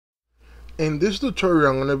In this tutorial,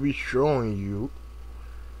 I'm going to be showing you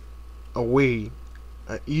an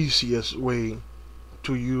easiest way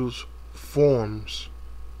to use forms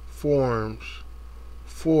for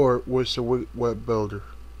Wysiwyg web builder.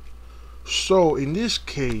 So in this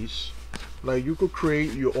case, like, you could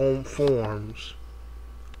create your own forms,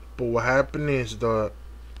 but what happened is the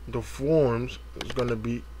forms is going to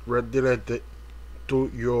be redirected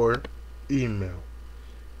to your email,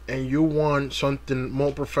 and you want something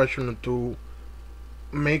more professional to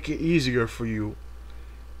make it easier for you.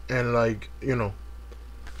 And, like,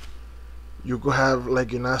 you could have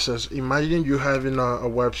like an access. Imagine you having a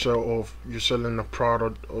website of you selling a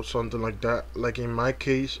product or something like that. Like in my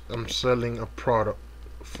case, I'm selling a product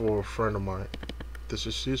for a friend of mine. This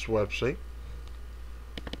is his website.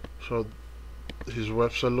 So his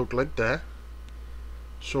website look like that.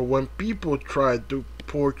 So when people try to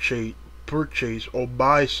purchase or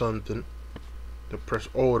buy something, they press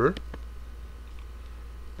order,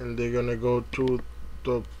 and they're gonna go to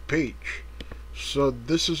the page. So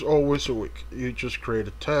this is always a week. You just create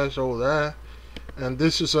a test, all that, and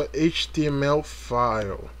this is a HTML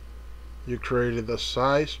file. You created the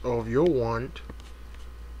size of your want,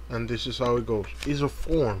 and this is how it goes. It's a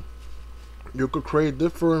form. You could create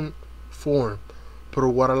different form, but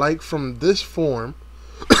what I like from this form,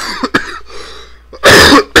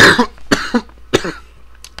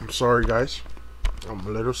 I'm sorry guys, I'm a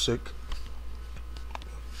little sick.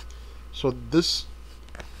 So this,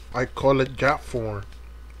 I call it Jotform.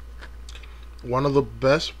 One of the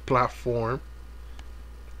best platform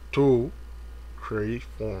to create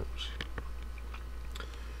forms.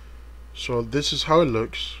 So this is how it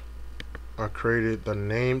looks. I created the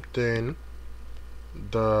name thing,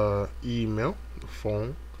 the email, the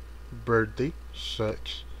phone, birthday,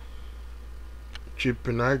 sex,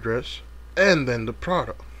 shipping address, and then the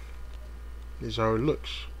product. This is how it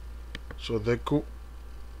looks. So they could,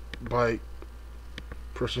 by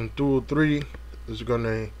pressing 2 or 3, is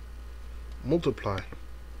gonna multiply,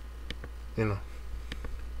 plus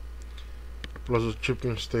the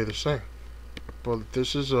shipping stay the same. But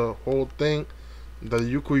this is a whole thing that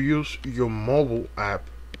you could use your mobile app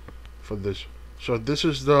for this. So this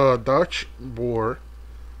is the dashboard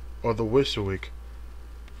or the Wysiwyg.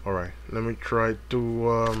 Alright, let me try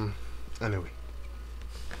to anyway,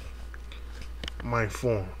 my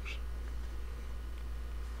forms.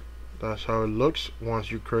 That's how it looks once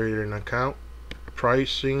you create an account.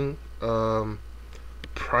 Pricing, the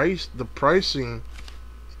pricing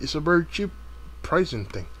is a very cheap pricing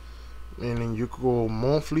thing. Meaning you could go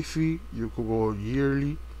monthly fee, you could go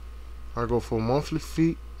yearly. I go for monthly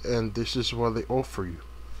fee, and this is what they offer you.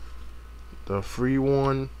 The free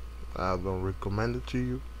one, I don't recommend it to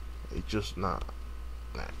you. It's just not.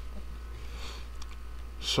 Nah.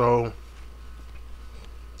 So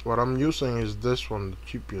what I'm using is this one, the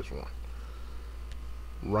cheapest one.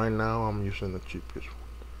 Right now I'm using the cheapest one.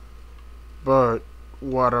 But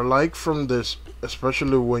what I like from this,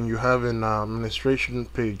 especially when you have an administration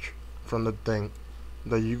page from the thing,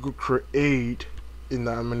 that you could create in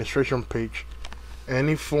the administration page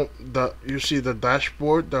any form that you see, the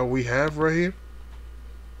dashboard that we have right here.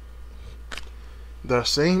 The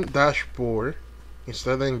same dashboard,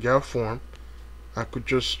 instead of in Jotform, I could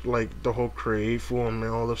just, like, the whole create form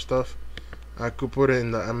and all the stuff, I could put it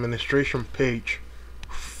in the administration page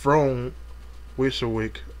from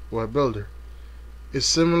Wysiwyg web builder. It's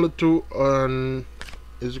similar to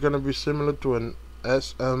it's gonna be similar to an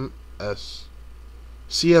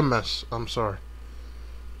CMS, I'm sorry.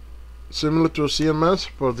 Similar to a CMS,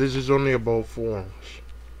 but this is only about forms.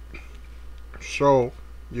 So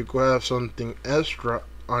you could have something extra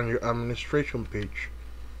on your administration page.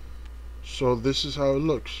 So this is how it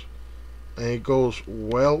looks, and it goes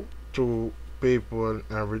well to people and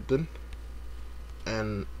everything.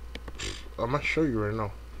 And I'm gonna show you right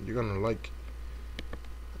now. You're gonna like it.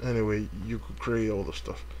 Anyway, you could create all the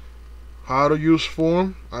stuff. How to use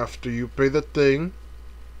form: after you pay the thing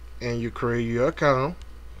and you create your account,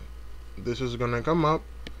 this is gonna come up.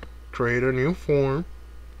 Create a new form.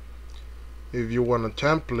 If you want a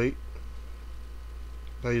template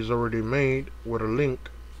that is already made with a link,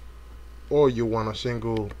 or you want a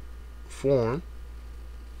single form,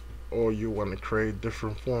 or you want to create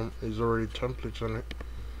different form, there's already templates in it.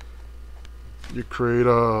 You create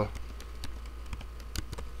a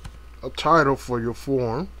title for your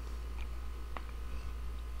form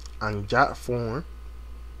and Jotform.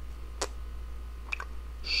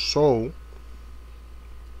 So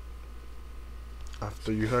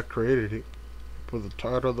after you have created it, put the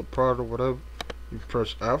title, the product, whatever, you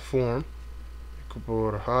press add form. You could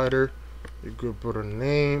put a header, you could put a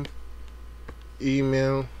name,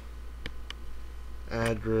 email,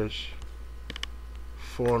 address,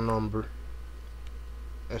 phone number,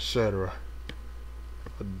 etc.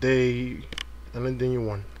 A day, anything you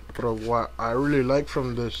want. But what I really like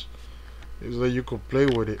from this is that you could play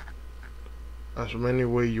with it as many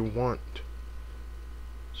ways you want.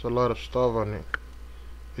 It's a lot of stuff on it.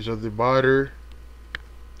 It's a divider,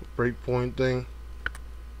 the breakpoint thing.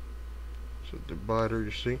 It's a divider,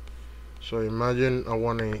 you see. So imagine I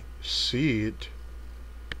want to see it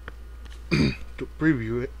to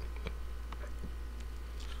preview it.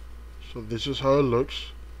 So this is how it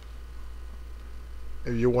looks.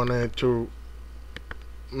 If you wanted to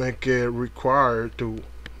make it required to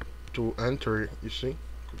enter it, you see,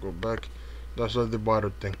 go back. That's a divider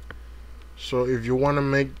thing. So if you want to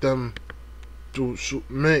make them to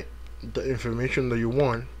submit the information that you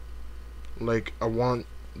want, like I want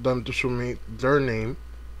them to submit their name,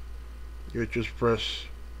 you just press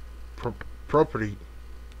property,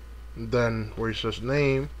 then where it says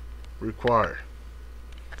name, require.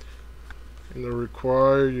 In the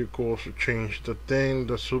require, you could also change the thing,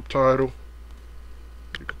 the subtitle.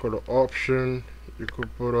 You could go to option. You could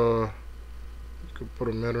put a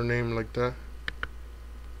middle name like that.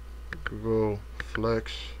 You could go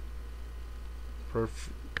flex,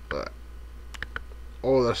 perfect,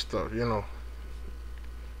 all that stuff. You know,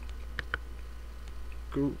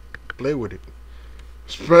 go play with it,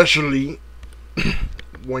 especially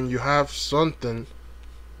when you have something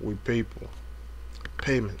with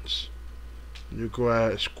payments. You go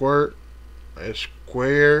add a square,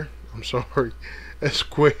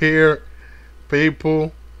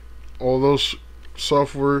 PayPal, all those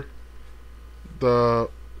software that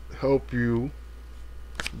help you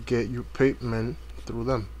get your payment through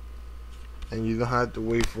them, and you don't have to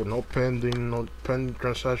wait for no pending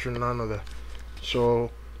transaction, none of that.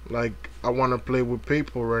 So, like, I want to play with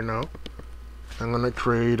PayPal right now. I'm gonna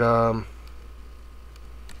create my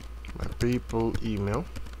PayPal email.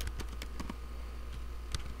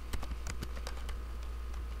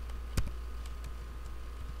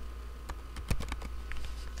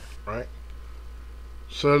 Right,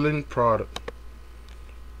 selling product.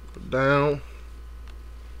 Go down.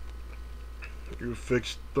 You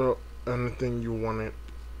fixed up anything you want it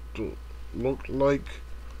to look like,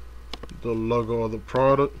 the logo of the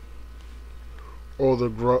product, or the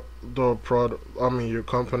product. I mean your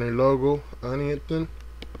company logo, anything.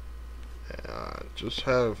 Just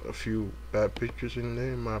have a few bad pictures in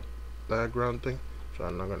there, my background thing, so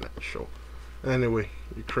I'm not gonna show. Anyway,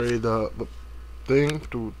 you create the thing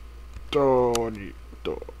to.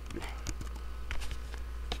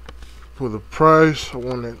 For the price, I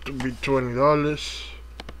want it to be $20.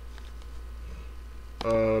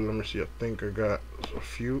 Let me see. I think I got a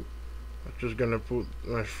few. I'm just gonna put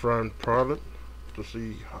my front product to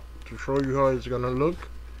show you how it's gonna look.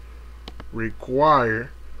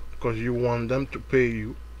 Require, because you want them to pay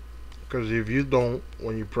you. Because if you don't,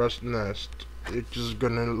 when you press next, it's just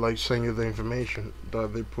gonna like send you the information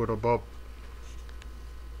that they put above.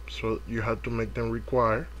 So you have to make them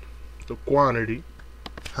require the quantity,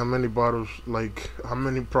 how many bottles, like how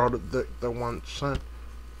many product that want sent.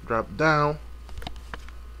 Drop down.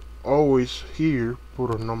 Always here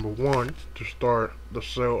put a number 1 to start the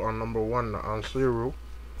sale on number 1, not on 0.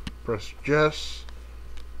 Press yes,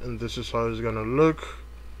 and this is how it's gonna look.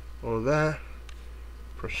 All that.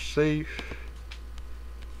 Press save.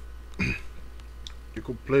 You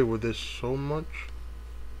could play with this so much.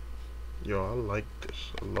 Yo, I like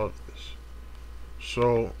this. I love this.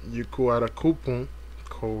 So you could add a coupon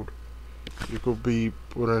code. You could be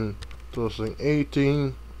putting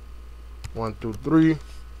 2018 123,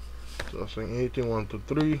 2018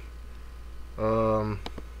 123. You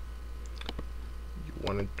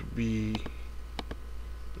want it to be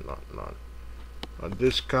not a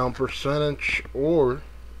discount percentage, or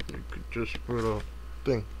you could just put a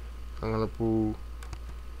thing. I'm gonna put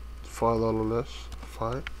 $5 less,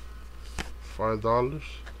 $5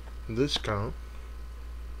 discount,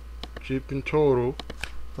 shipping total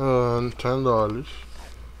 $10,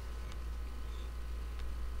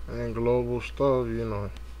 and global stuff, you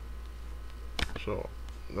know. So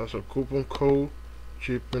that's a coupon code,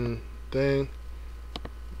 shipping thing.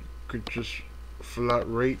 You could just flat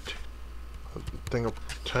rate, I think of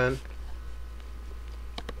 10.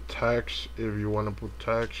 Tax, if you want to put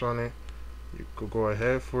tax on it, you could go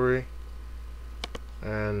ahead for it,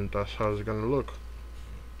 and that's how it's gonna look.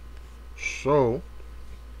 So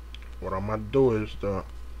what I'm gonna do is I'm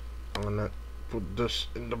gonna put this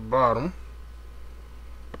in the bottom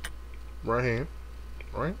right here,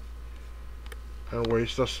 right, and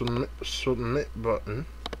where's the submit button.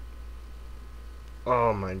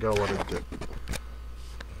 Oh my god, what it did.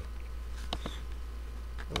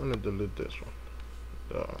 gonna delete this one,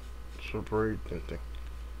 the separating thing.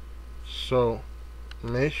 So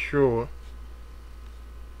make sure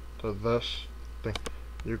that that's thing.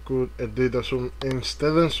 You could edit the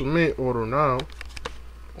instead of submit order now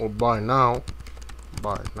or buy now,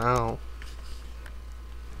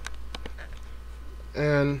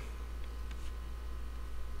 and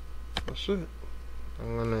that's it.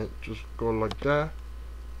 I'm gonna just go like that.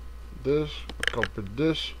 This, copy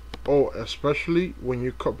this. Oh, especially when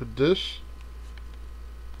you copy this,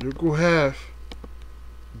 you could have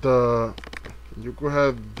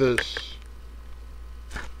this.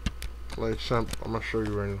 Like example, I'm gonna show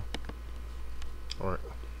you right now. Alright,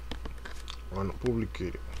 I'm gonna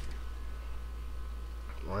publicate it.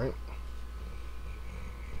 Right?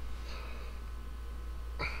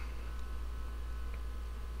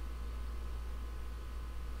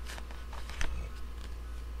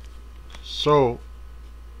 So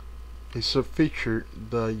it's a feature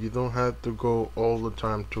that you don't have to go all the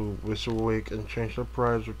time to Wysiwyg and change the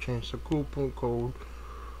price or change the coupon code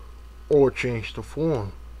or change the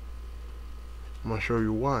form. I'm gonna show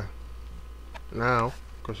you why. Now,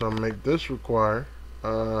 because I make this require,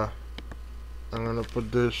 I'm gonna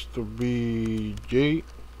put this to be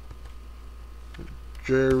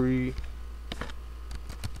Jerry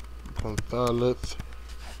Gonzalez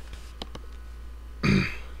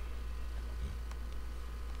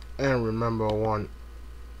and remember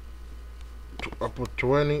I put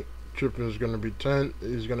 20, shipping is gonna be 10,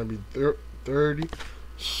 is gonna be 30.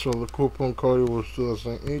 So the coupon code was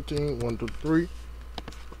 2018 123.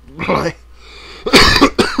 Like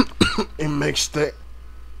it makes that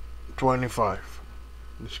 25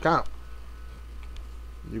 discount.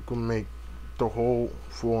 You can make the whole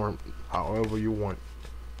form however you want.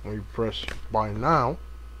 When you press buy now,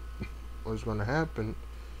 what's gonna happen?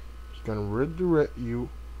 It's gonna redirect you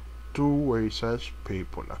to where it says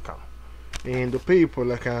PayPal account. In the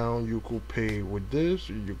PayPal account, you could pay with this,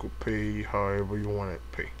 you could pay however you want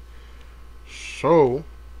to pay. So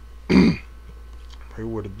pay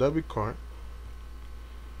with a debit card.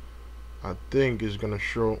 I think it's gonna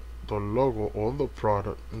show the logo or the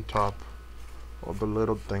product on top of the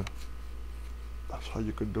little thing. That's how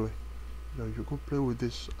you could do it. You could play with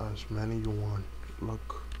this as many you want.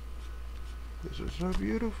 Look, this is so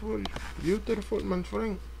beautiful, my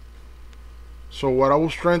friend. So what I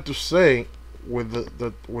was trying to say with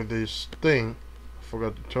with this thing, I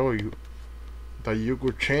forgot to tell you that you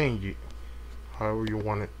could change it however you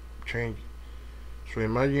want it change it. So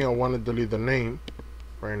imagine I want to delete the name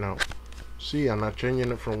right now. See, I'm not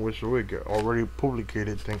changing it from Wysiwyg, already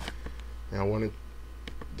publicated thing, and I want to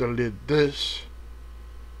delete this.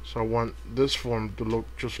 So I want this form to look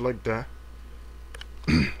just like that.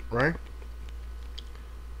 Right?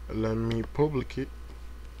 Let me publicate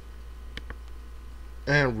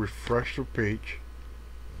and refresh the page.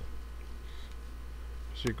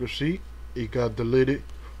 So you can see it got deleted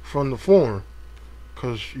from the form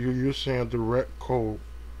because you're using a direct code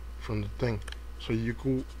from the thing. So you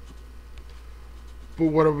could put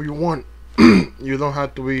whatever you want. You don't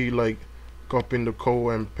have to be like copying the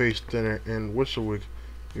code and pasting it in Wysiwyg.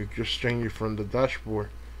 You just change it from the dashboard.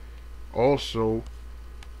 Also,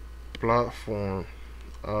 platform.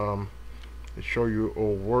 It show you a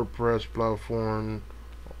WordPress platform,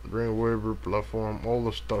 Dreamweaver platform, all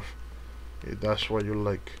the stuff. Yeah, that's what you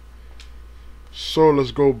like. So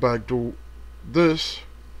let's go back to this.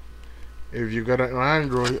 If you got an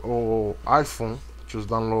Android or iPhone, just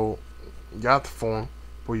download Jotform,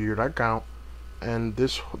 put your account, and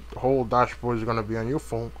this whole dashboard is gonna be on your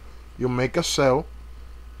phone. You make a sale,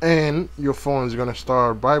 and your phone is gonna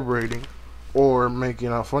start vibrating or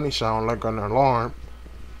making a funny sound like an alarm,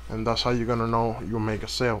 and that's how you're gonna know you make a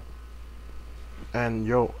sale. And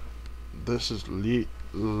yo, this is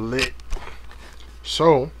lit.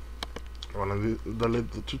 So I'm gonna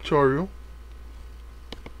delete the tutorial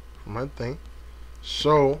from my thing.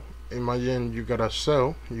 So imagine you got a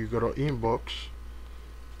sale, you got an inbox,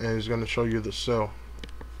 and it's gonna show you the sale.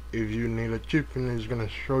 If you need a shipping, it's gonna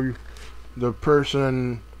show you the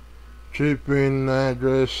person, shipping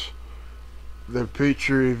address, the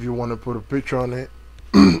picture if you want to put a picture on it,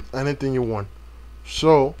 anything you want.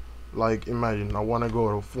 So like imagine I want to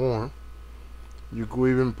go to form. You could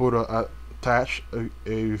even put attach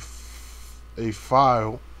a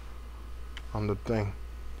file on the thing.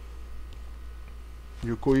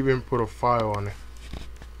 You could even put a file on it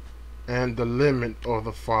and the limit of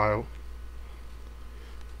the file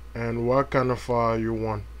and what kind of file you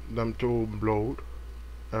want them to upload.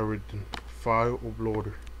 Everything, file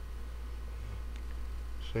uploader.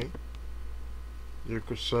 See, you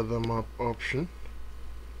could set them up option.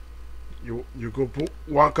 you could put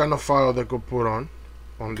what kind of file they could put on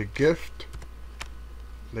the gift.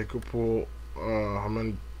 They could put how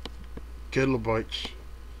many kilobytes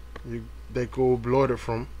they could upload it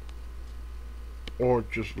from, or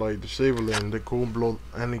just like disable it and they could upload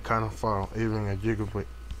any kind of file, even a gigabyte.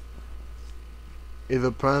 It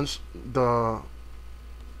depends the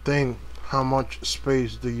thing, how much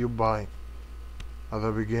space do you buy at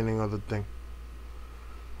the beginning of the thing.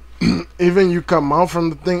 Even you come out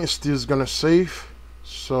from the thing, it's still gonna save.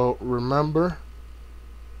 So remember,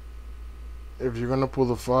 if you're gonna put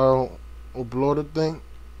the file, upload the thing,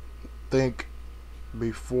 think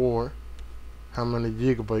before how many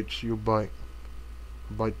gigabytes you buy.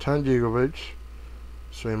 Buy 10 gigabytes.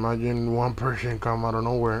 So imagine one person come out of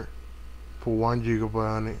nowhere, put 1 gigabyte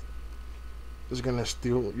on it. It's gonna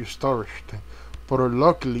steal your storage thing. But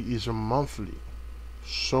luckily it's a monthly.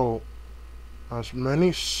 So as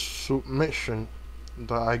many submission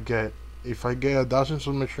that I get, if I get 1,000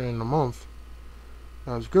 submission in a month,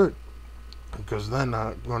 that's good, because then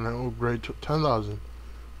I'm gonna upgrade to 10,000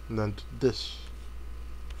 and then to this.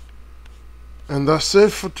 And that's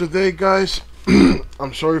it for today, guys.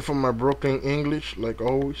 I'm sorry for my broken English, like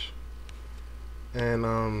always,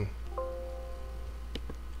 and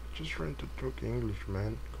just trying to talk English,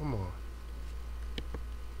 man. Come on,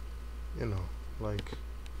 you know, like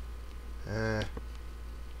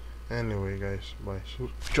anyway, guys, bye. So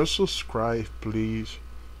just subscribe, please.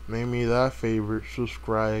 Make me that favor,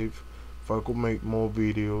 subscribe. If I could make more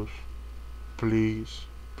videos, please,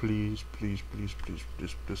 please, please, please, please,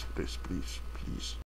 please, please, please, please, please.